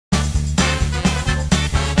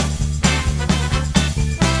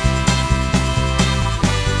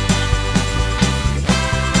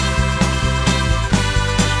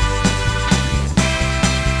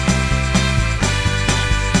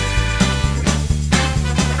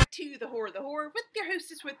for the Horror with your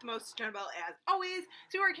hostess with the most, Annabelle, as always.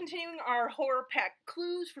 So we're continuing our horror pack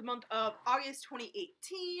clues for the month of August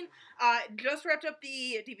 2018. Just wrapped up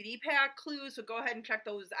the DVD pack clues, so go ahead and check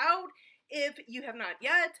those out if you have not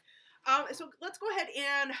yet. So let's go ahead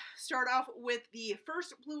and start off with the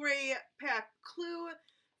first Blu-ray pack clue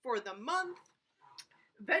for the month.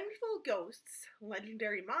 Vengeful ghosts,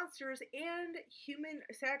 legendary monsters, and human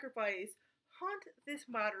sacrifice haunt this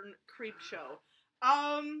modern creep show.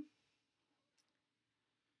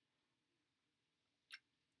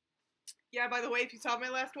 Yeah, by the way, if you saw my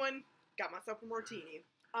last one, got myself a martini.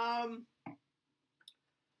 I'm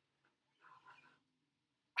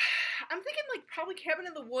thinking, like, probably Cabin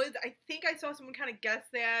in the Woods. I think I saw someone kind of guess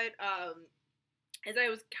that, as I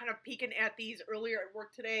was kind of peeking at these earlier at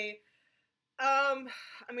work today. I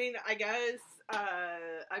mean, I guess,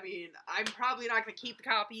 I'm probably not going to keep the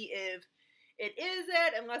copy if it is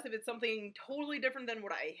it, unless if it's something totally different than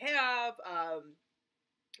what I have,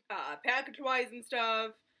 package-wise and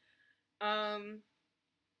stuff.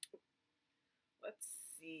 Let's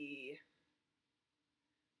see.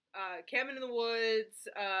 Cabin in the Woods,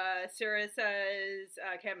 Sarah says,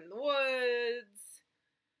 Cabin in the Woods.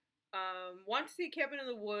 Want to see Cabin in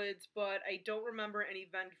the Woods, but I don't remember any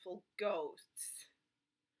vengeful ghosts.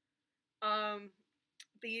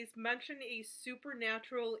 These mention a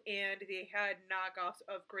supernatural, and they had knockoffs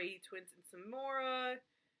of Grady Twins and Samora,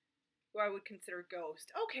 who I would consider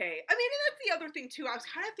ghost. Okay, I mean, and that's the other thing, too. I was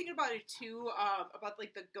kind of thinking about it, too, about,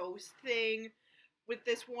 like, the ghost thing with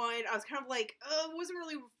this one. I was kind of like, it wasn't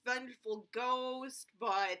really a vengeful ghost,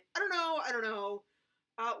 but I don't know.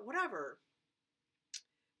 Whatever.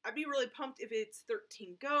 I'd be really pumped if it's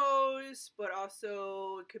 13 Ghosts, but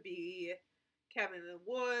also it could be Cabin in the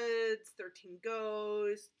Woods, 13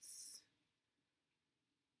 Ghosts.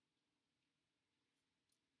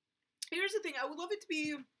 Here's the thing, I would love it to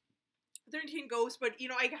be 13 Ghosts, but, you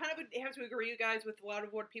know, I kind of have to agree, you guys, with a lot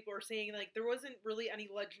of what people are saying. Like, there wasn't really any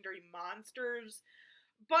legendary monsters,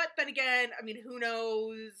 but then again, I mean, who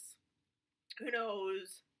knows?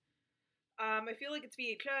 I feel like it's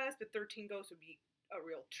VHS, but 13 Ghosts would be a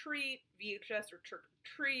real treat. VHS or Trick or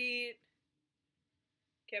Treat.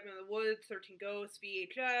 Cabin in the Woods, 13 Ghosts,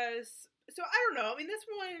 VHS. So I don't know. I mean, this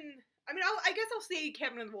one. I mean, I guess I'll say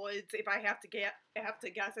Cabin in the Woods if I have to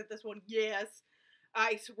guess at this one. Yes,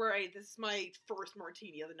 I swear. This is my first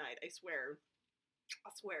martini of the night. I swear.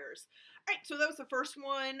 I swears. All right. So that was the first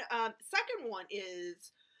one. Second one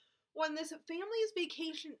is, when this family's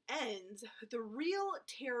vacation ends, the real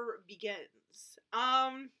terror begins.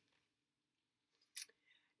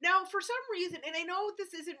 Now, for some reason, and I know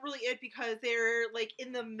this isn't really it because they're, like,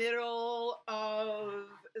 in the middle of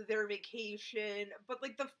their vacation, but,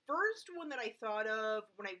 like, the first one that I thought of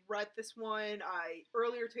when I read this one,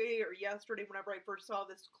 earlier today or yesterday, whenever I first saw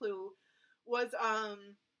this clue, was,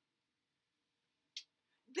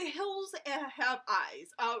 The Hills Have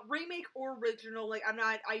Eyes. Remake or original, like,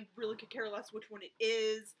 I really could care less which one it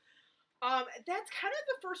is. That's kind of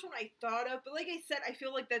the first one I thought of, but like I said, I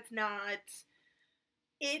feel like that's not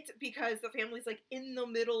it, because the family's, like, in the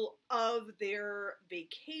middle of their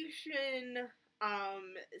vacation.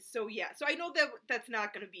 So yeah, so I know that that's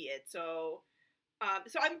not gonna be it, so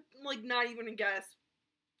I'm, like, not even gonna guess,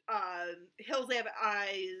 Hills Have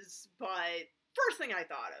Eyes, but first thing I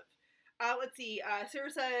thought of. Let's see,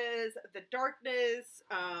 Sarah says, The Darkness.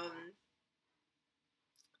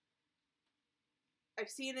 I've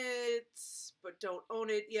seen it, but don't own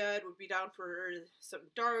it yet. Would be down for some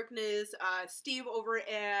Darkness. Steve over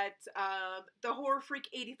at The Horror Freak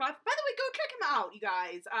 85. By the way, go check him out, you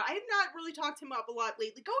guys. I have not really talked him up a lot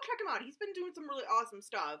lately. Go check him out. He's been doing some really awesome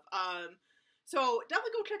stuff. So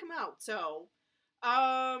definitely go check him out. So,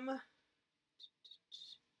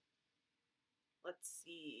 let's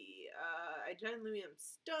see. I genuinely am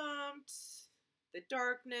stumped. The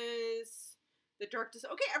Darkness. The Darkness.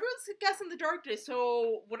 Okay, everyone's guessing The Darkness,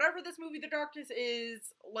 so whatever this movie The Darkness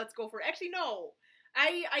is, let's go for it. Actually, no.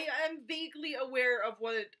 I am vaguely aware of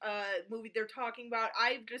what movie they're talking about.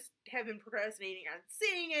 I just have been procrastinating on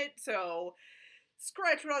seeing it, so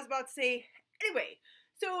scratch what I was about to say. Anyway,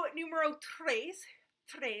 so numero tres.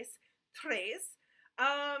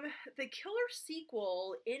 The killer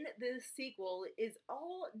sequel in this sequel is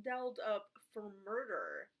all dolled up for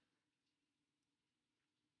murder.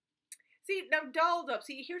 See, now, dolled up.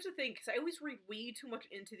 See, here's the thing, because I always read way too much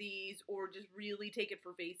into these, or just really take it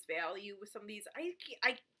for face value with some of these.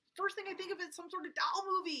 First thing I think of is some sort of doll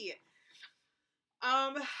movie.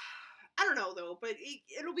 I don't know, though, but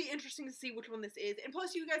it'll be interesting to see which one this is. And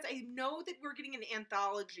plus, you guys, I know that we're getting an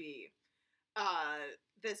anthology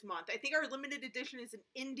this month. I think our limited edition is an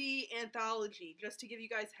indie anthology, just to give you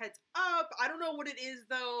guys heads up. I don't know what it is,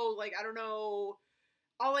 though. Like, I don't know.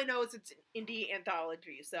 All I know is it's an indie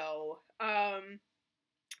anthology, so, but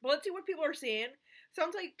let's see what people are saying.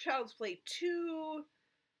 Sounds like Child's Play 2,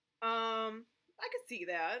 I could see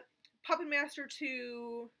that. Puppet Master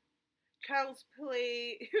 2, Child's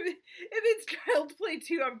Play, if it's Child's Play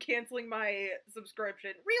 2, I'm canceling my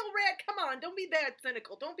subscription. Real Rat, come on, don't be that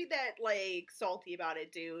cynical, don't be that, like, salty about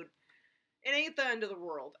it, dude. It ain't the end of the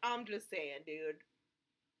world, I'm just saying, dude.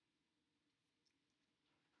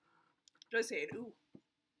 Just saying, ooh.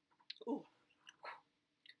 Ooh.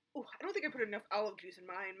 Ooh, I don't think I put enough olive juice in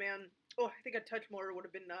mine, man. Oh, I think a touch more would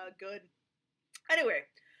have been, good. Anyway,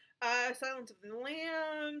 Silence of the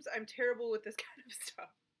Lambs, I'm terrible with this kind of stuff.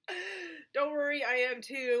 Don't worry, I am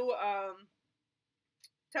too.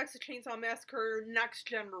 Texas Chainsaw Massacre Next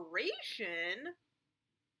Generation.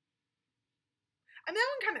 And that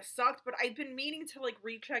one kind of sucked, but I've been meaning to, like,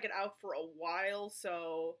 recheck it out for a while,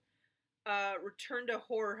 so... Return to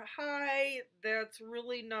Horror High, that's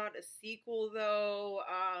really not a sequel, though.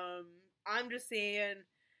 I'm just saying...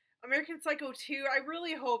 American Psycho 2, I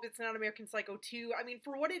really hope it's not American Psycho 2. I mean,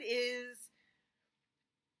 for what it is...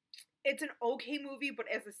 It's an okay movie, but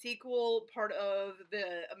as a sequel, part of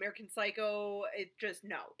the American Psycho, it just,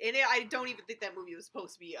 no. And I don't even think that movie was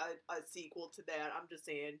supposed to be a sequel to that. I'm just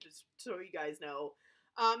saying, just so you guys know.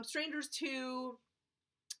 Strangers 2,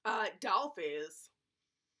 Dollface.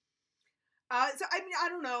 So, I mean, I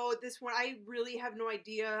don't know, this one, I really have no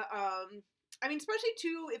idea. I mean, especially,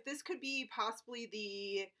 too, if this could be possibly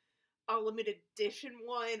the limited edition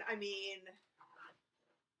one, I mean...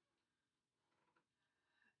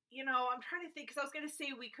 You know, I'm trying to think, because I was going to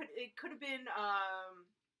say it could have been,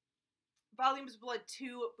 Volumes of Blood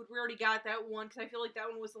 2, but we already got that one, because I feel like that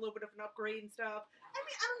one was a little bit of an upgrade and stuff. I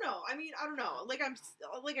don't know. Like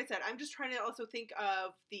I said, I'm just trying to also think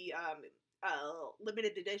of the,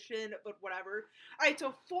 limited edition, but whatever. Alright,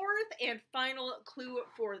 so fourth and final clue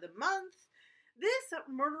for the month. This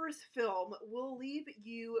murderous film will leave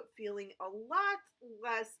you feeling a lot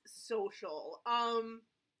less social.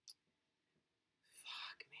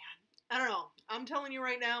 I don't know. I'm telling you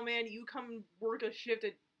right now, man, you come work a shift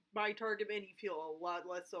at my Target, man, you feel a lot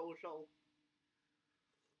less social.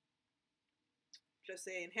 Just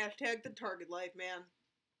saying. Hashtag the Target life, man.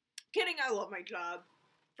 Kidding, I love my job.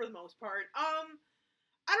 For the most part. I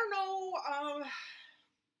don't know, I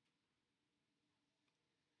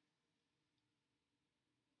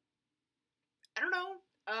don't know.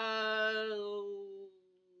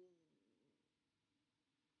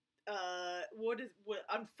 What,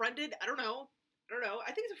 Unfriended? I don't know.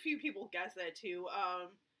 I think a few people guess that too.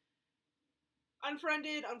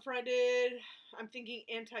 Unfriended. I'm thinking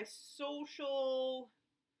Antisocial.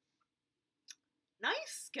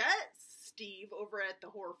 Nice sketch, Steve, over at the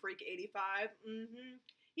Horror Freak 85.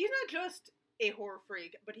 He's not just a horror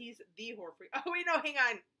freak, but he's the horror freak. Oh, wait, no, hang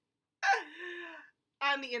on.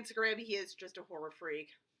 On the Instagram, he is just a horror freak.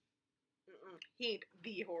 He ain't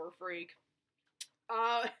the horror freak.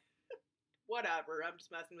 Whatever, I'm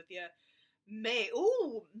just messing with you. May.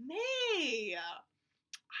 Ooh, May!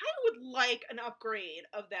 I would like an upgrade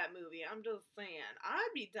of that movie, I'm just saying.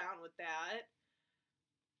 I'd be down with that.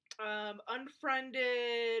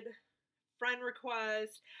 Unfriended, Friend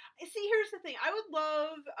Request. See, here's the thing. I would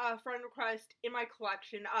love Friend Request in my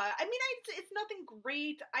collection. I mean, it's nothing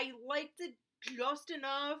great. I liked it just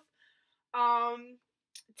enough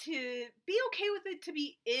to be okay with it to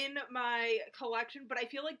be in my collection, but I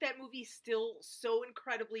feel like that movie's still so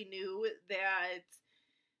incredibly new that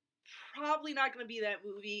probably not going to be that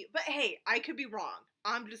movie. But hey, I could be wrong.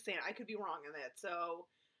 I'm just saying, I could be wrong in that. So,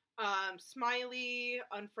 Smiley,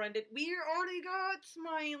 Unfriended. We already got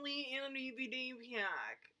Smiley in a DVD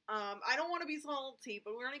pack. I don't want to be salty,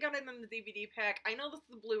 but we already got it in the DVD pack. I know this is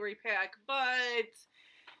the Blu-ray pack, but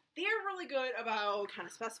they're really good about kind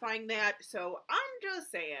of specifying that. So I'm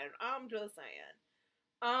just saying.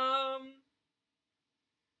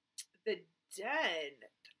 The Den.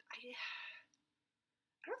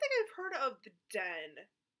 I don't think I've heard of The Den.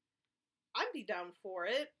 I'd be down for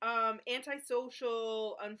it.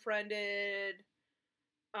 Antisocial, Unfriended.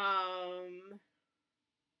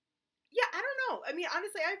 Yeah, I don't know. I mean,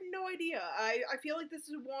 honestly, I have no idea. I feel like this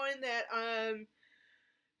is one that,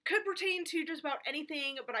 could pertain to just about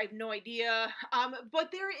anything, but I have no idea.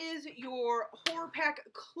 But there is your horror pack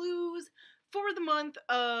clues for the month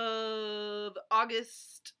of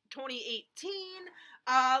August 2018.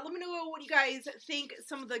 Let me know what you guys think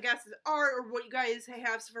some of the guesses are, or what you guys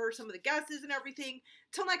have for some of the guesses and everything.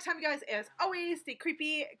 Till next time, you guys, as always, stay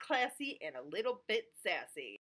creepy, classy, and a little bit sassy.